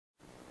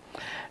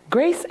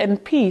Grace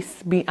and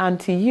peace be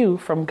unto you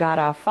from God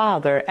our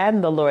Father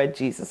and the Lord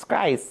Jesus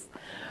Christ.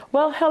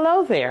 Well,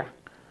 hello there.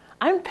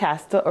 I'm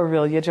Pastor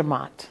Aurelia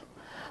Jamont.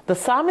 The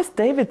psalmist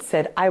David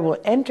said, I will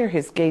enter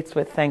his gates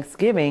with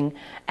thanksgiving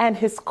and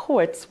his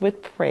courts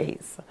with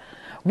praise.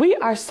 We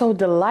are so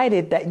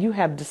delighted that you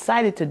have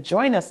decided to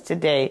join us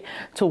today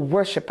to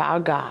worship our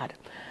God.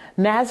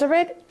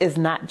 Nazareth is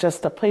not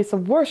just a place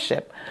of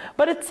worship,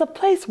 but it's a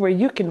place where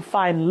you can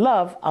find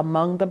love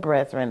among the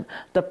brethren,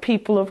 the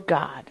people of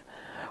God.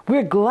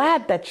 We're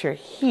glad that you're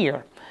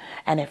here.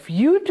 And if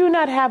you do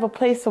not have a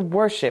place of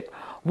worship,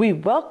 we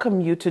welcome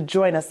you to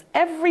join us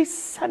every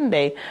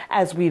Sunday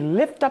as we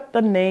lift up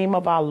the name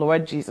of our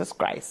Lord Jesus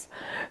Christ.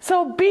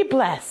 So be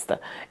blessed.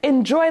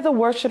 Enjoy the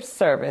worship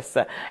service,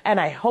 and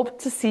I hope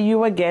to see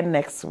you again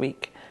next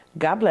week.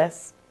 God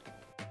bless.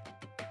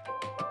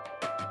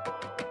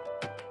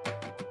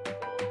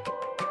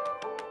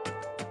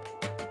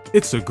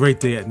 It's a great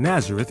day at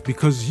Nazareth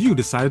because you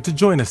decided to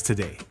join us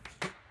today.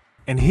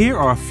 And here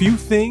are a few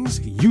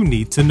things you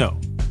need to know.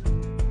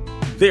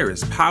 There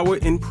is power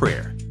in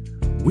prayer.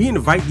 We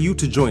invite you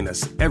to join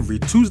us every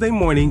Tuesday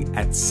morning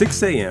at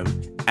 6 a.m.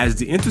 as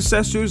the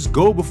intercessors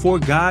go before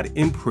God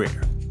in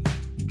prayer.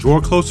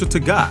 Draw closer to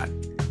God,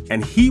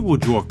 and He will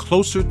draw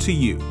closer to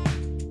you.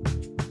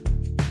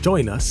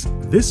 Join us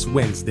this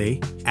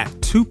Wednesday at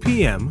 2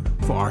 p.m.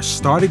 for our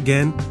Start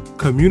Again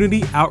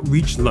Community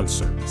Outreach Lunch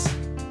Service.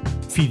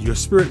 Feed your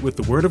spirit with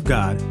the Word of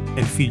God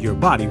and feed your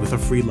body with a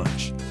free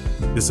lunch.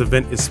 This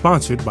event is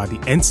sponsored by the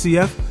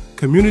NCF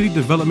Community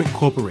Development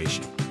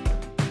Corporation.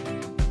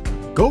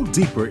 Go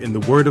deeper in the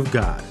Word of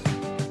God.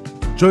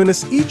 Join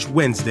us each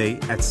Wednesday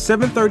at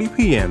 7:30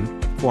 p.m.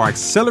 for our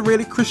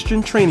Accelerated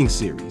Christian Training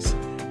Series.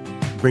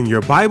 Bring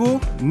your Bible,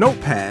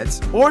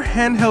 notepads, or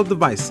handheld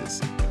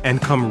devices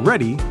and come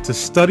ready to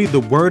study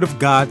the Word of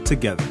God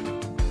together.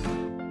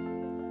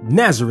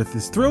 Nazareth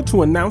is thrilled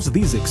to announce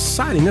these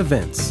exciting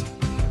events.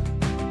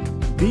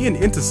 Be an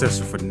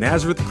intercessor for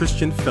Nazareth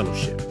Christian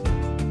Fellowship.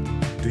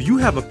 Do you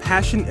have a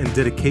passion and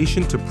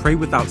dedication to pray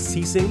without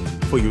ceasing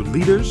for your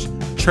leaders,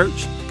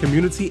 church,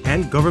 community,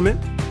 and government?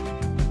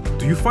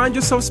 Do you find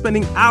yourself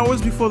spending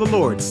hours before the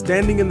Lord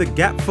standing in the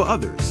gap for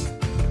others?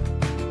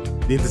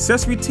 The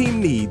intercessory team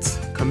needs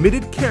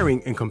committed,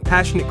 caring, and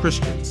compassionate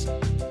Christians.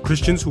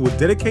 Christians who will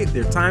dedicate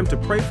their time to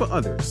pray for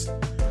others.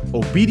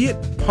 Obedient,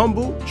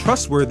 humble,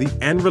 trustworthy,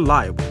 and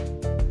reliable.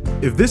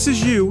 If this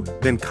is you,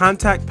 then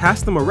contact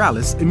Pastor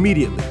Morales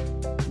immediately.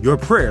 Your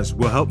prayers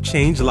will help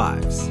change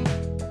lives.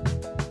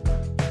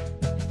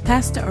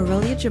 Pastor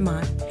Aurelia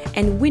Jamont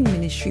and Win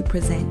Ministry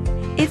present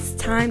It's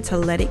Time to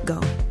Let It Go,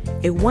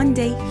 a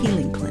one-day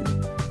healing clinic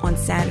on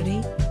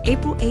Saturday,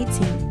 April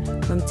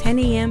 18th from 10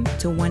 a.m.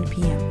 to 1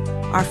 p.m.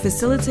 Our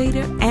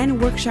facilitator and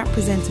workshop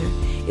presenter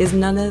is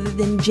none other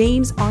than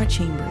James R.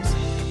 Chambers.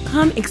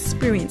 Come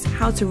experience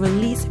how to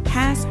release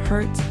past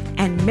hurts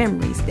and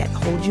memories that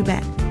hold you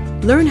back.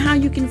 Learn how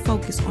you can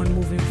focus on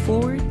moving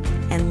forward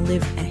and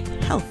live a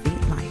healthy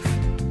life.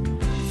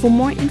 For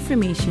more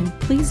information,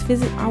 please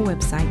visit our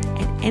website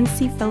at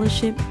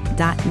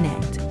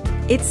ncfellowship.net.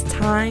 It's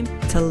time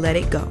to let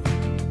it go.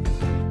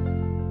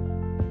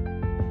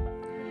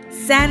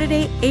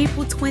 Saturday,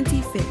 April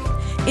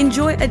 25th.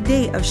 Enjoy a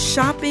day of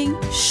shopping,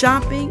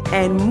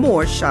 and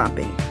more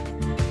shopping.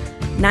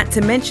 Not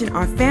to mention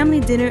our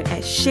family dinner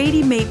at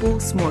Shady Maple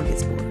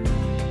Smorgasbord.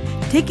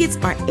 Tickets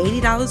are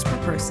 $80 per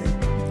person.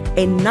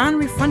 A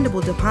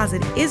non-refundable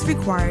deposit is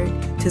required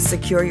to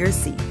secure your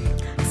seat.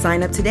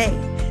 Sign up today.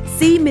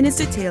 See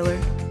Minister Taylor,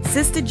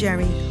 Sister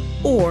Jerry,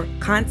 or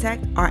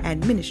contact our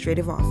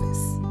administrative office.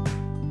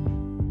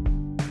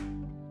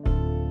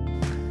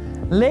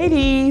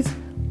 Ladies,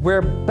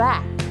 we're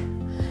back.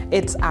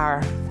 It's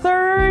our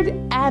third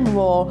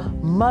annual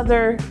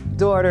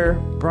Mother-Daughter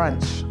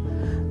Brunch.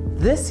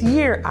 This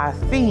year, our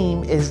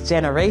theme is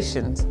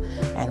Generations,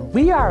 and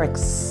we are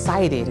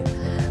excited.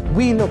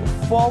 We look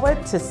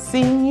forward to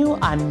seeing you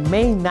on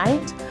May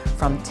 9th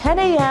from 10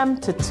 a.m.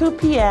 to 2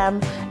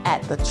 p.m.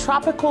 at the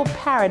Tropical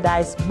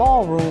Paradise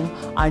Ballroom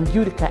on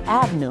Utica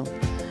Avenue.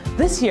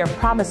 This year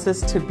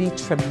promises to be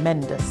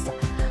tremendous.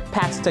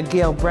 Pastor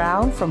Gail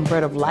Brown from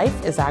Bread of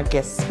Life is our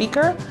guest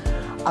speaker,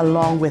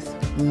 along with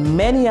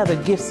many other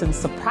gifts and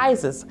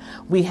surprises.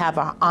 We have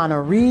our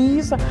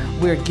honorees,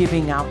 we're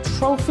giving out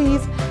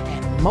trophies,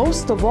 and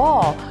most of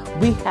all,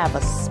 we have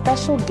a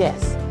special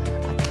guest,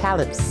 a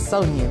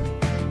calypsonian.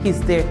 He's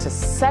there to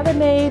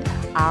serenade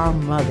our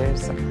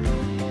mothers.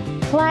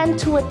 Plan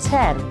to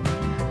attend.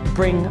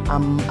 Bring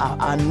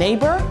a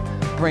neighbor,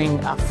 bring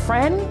a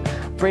friend,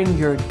 bring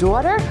your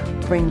daughter,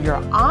 bring your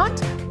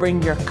aunt,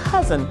 bring your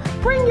cousin,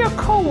 bring your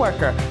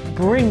coworker,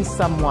 bring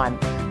someone.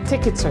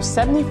 Tickets are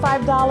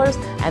 $75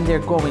 and they're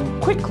going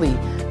quickly,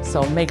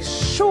 so make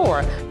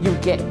sure you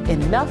get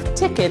enough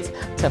tickets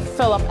to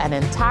fill up an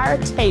entire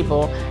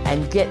table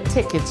and get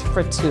tickets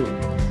for two.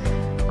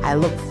 I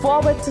look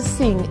forward to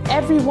seeing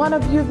every one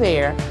of you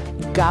there.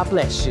 God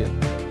bless you.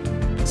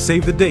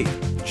 Save the date,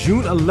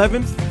 June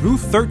 11th through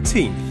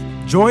 13th.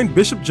 Join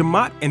Bishop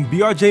Jamont and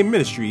BRJ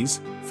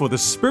Ministries for the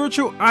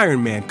Spiritual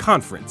Ironman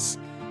Conference.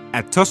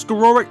 at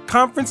Tuscarora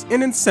Conference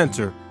Inn and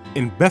Center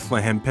in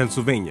Bethlehem,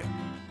 Pennsylvania.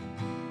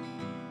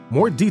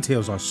 More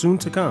details are soon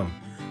to come.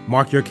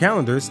 Mark your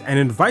calendars and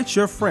invite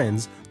your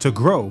friends to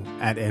grow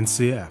at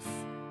NCF.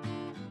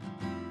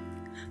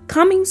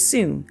 Coming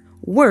soon,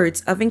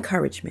 Words of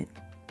Encouragement.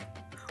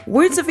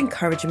 Words of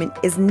Encouragement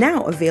is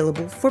now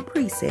available for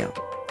pre-sale.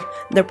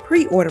 The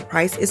pre-order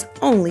price is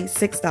only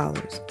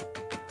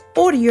 $6.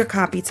 Order your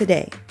copy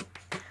today.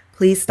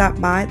 Please stop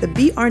by the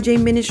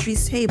BRJ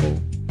Ministries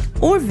table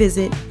or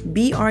visit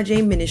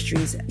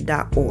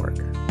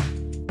brjministries.org.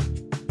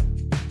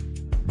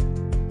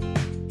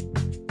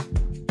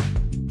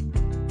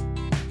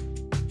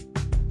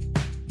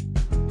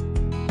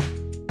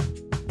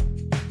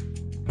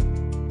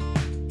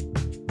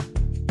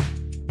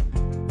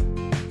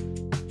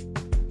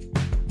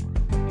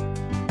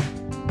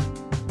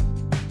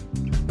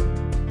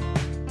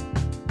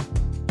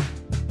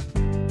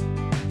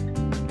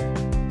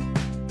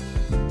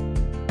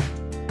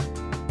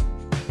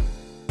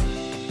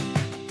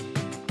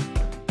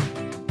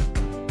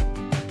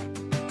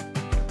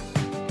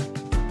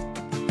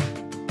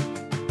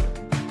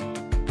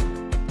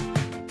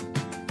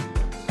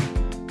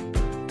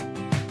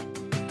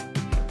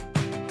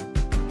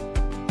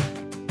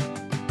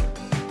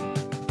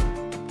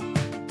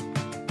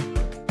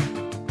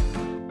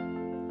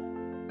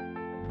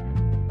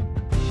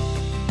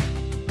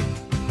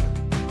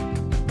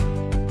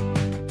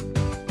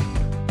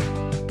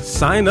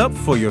 Sign up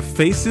for your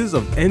Faces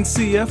of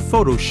NCF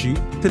photo shoot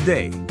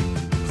today.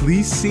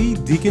 Please see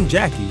Deacon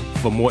Jackie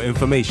for more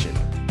information.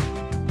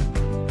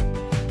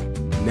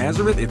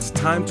 Nazareth, it's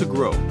time to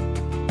grow.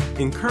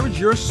 Encourage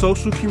your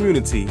social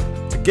community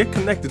to get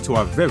connected to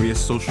our various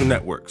social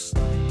networks.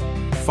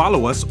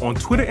 Follow us on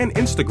Twitter and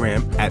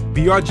Instagram at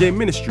BRJ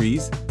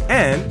Ministries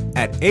and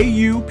at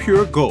AU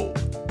Pure Gold.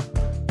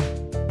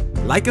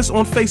 Like us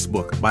on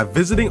Facebook by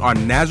visiting our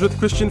Nazareth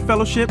Christian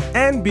Fellowship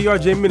and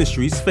BRJ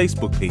Ministries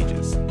Facebook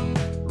pages.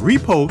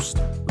 Repost,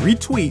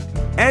 retweet,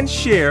 and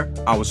share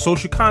our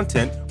social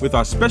content with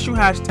our special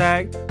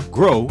hashtag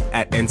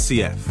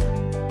 #GrowAtNCF.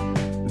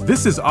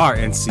 This is our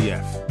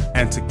NCF,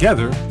 and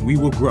together we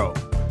will grow.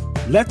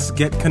 Let's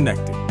get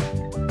connected.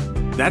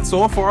 That's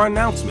all for our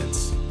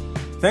announcements.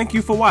 Thank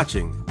you for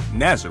watching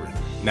Nazareth,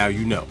 Now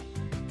You Know.